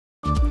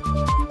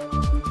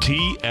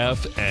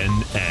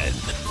TFNN.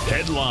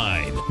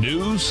 Headline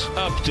News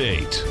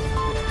Update.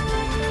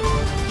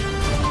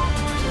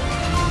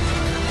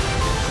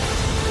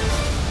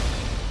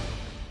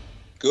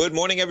 Good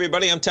morning,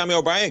 everybody. I'm Tommy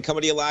O'Brien,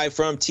 coming to you live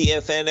from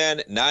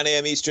TFNN, 9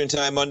 a.m. Eastern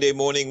Time, Monday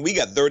morning. We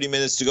got 30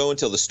 minutes to go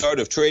until the start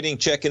of trading.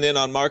 Checking in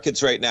on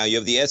markets right now. You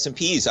have the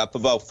S&Ps up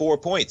about 4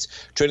 points,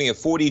 trading at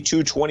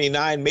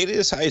 42.29, made it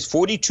as high as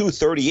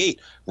 42.38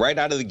 right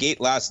out of the gate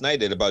last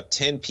night at about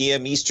 10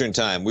 p.m. Eastern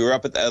Time. We were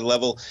up at that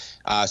level,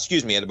 at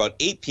about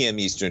 8 p.m.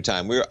 Eastern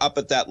Time. We were up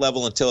at that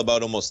level until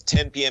about almost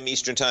 10 p.m.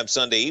 Eastern Time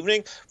Sunday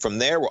evening. From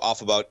there, we're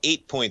off about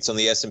 8 points on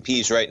the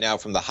S&Ps right now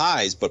from the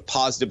highs, but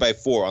positive by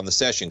 4 on the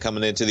session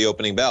coming into the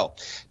opening bell.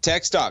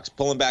 Tech stocks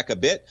pulling back a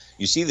bit.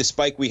 You see the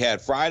spike we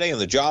had Friday on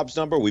the jobs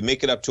number. We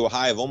make it up to a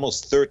high of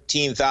almost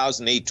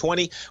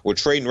 13,820. We're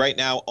trading right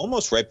now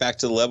almost right back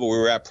to the level we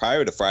were at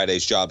prior to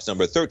Friday's jobs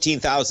number,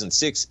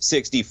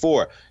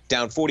 13,664.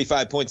 Down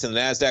 45 points in the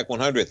NASDAQ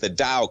 100. The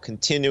Dow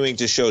continuing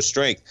to show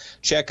strength.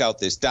 Check out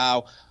this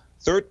Dow.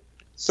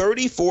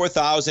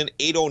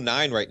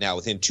 34,809 right now,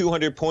 within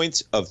 200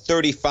 points of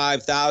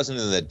 35,000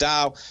 in the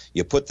Dow.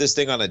 You put this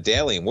thing on a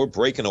daily, and we're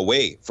breaking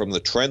away from the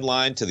trend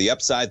line to the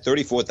upside,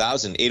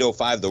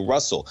 34,805. The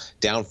Russell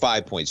down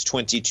 5 points,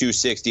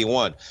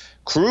 2261.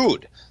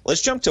 Crude.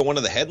 Let's jump to one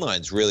of the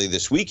headlines really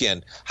this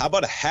weekend. How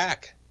about a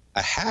hack?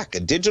 A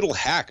digital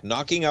hack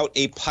knocking out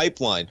a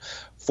pipeline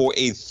for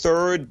a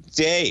third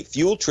day.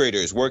 Fuel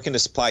traders working to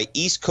supply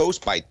East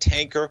Coast by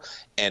tanker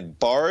and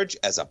barge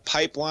as a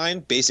pipeline,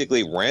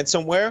 basically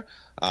ransomware.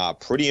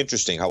 Pretty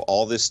interesting how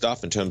all this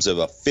stuff in terms of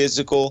a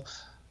physical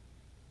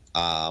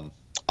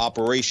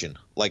operation,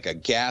 like a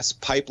gas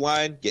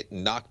pipeline,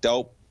 getting knocked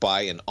out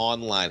by an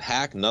online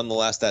hack.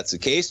 Nonetheless, that's the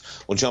case.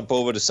 We'll jump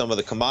over to some of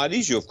the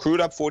commodities. You have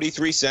crude up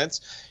 43 cents.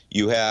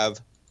 You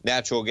have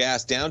natural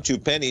gas down 2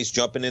 pennies.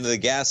 Jumping into the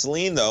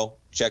gasoline, though,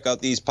 check out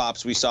these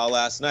pops we saw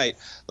last night.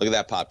 Look at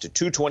that pop to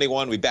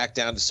 221. We back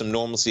down to some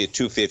normalcy at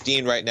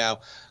 215 right now.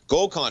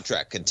 Gold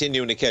contract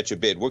continuing to catch a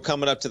bid. We're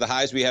coming up to the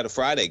highs we had a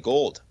Friday.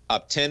 Gold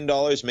up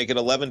 $10, make it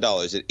 $11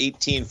 at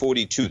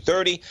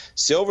 1842.30.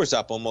 Silver's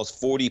up almost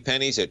 40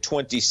 pennies at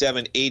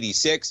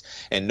 27.86.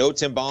 And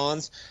notes and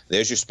bonds,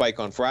 there's your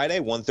spike on Friday,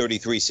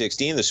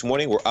 133.16. This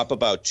morning we're up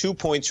about 2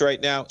 points right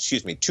now.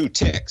 2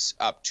 ticks,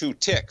 up 2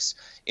 ticks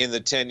in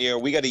the 10-year.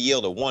 We got a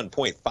yield of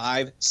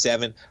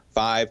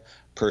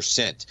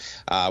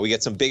 1.575%. We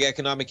got some big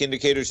economic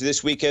indicators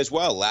this week as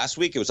well. Last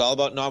week, it was all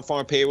about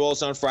non-farm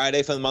payrolls on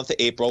Friday for the month of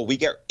April. We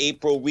get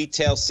April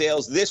retail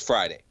sales this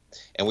Friday.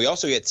 And we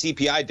also get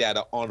CPI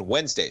data on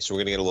Wednesday. So we're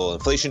going to get a little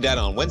inflation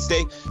data on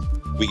Wednesday.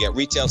 We get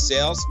retail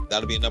sales.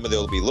 That'll be a number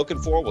they'll be looking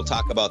for. We'll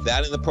talk about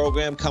that in the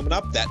program coming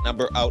up. That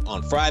number out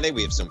on Friday.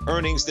 We have some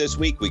earnings this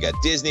week. We got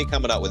Disney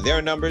coming out with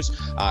their numbers.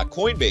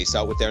 Coinbase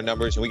out with their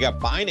numbers. And we got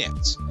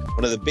Binance,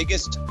 one of the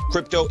biggest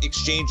crypto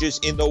exchanges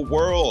in the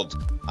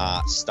world,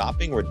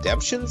 stopping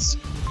redemptions.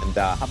 And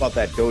how about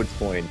that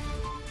Dogecoin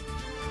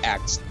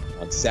act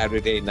on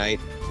Saturday Night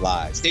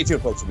Live? Stay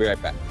tuned, folks. We'll be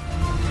right back.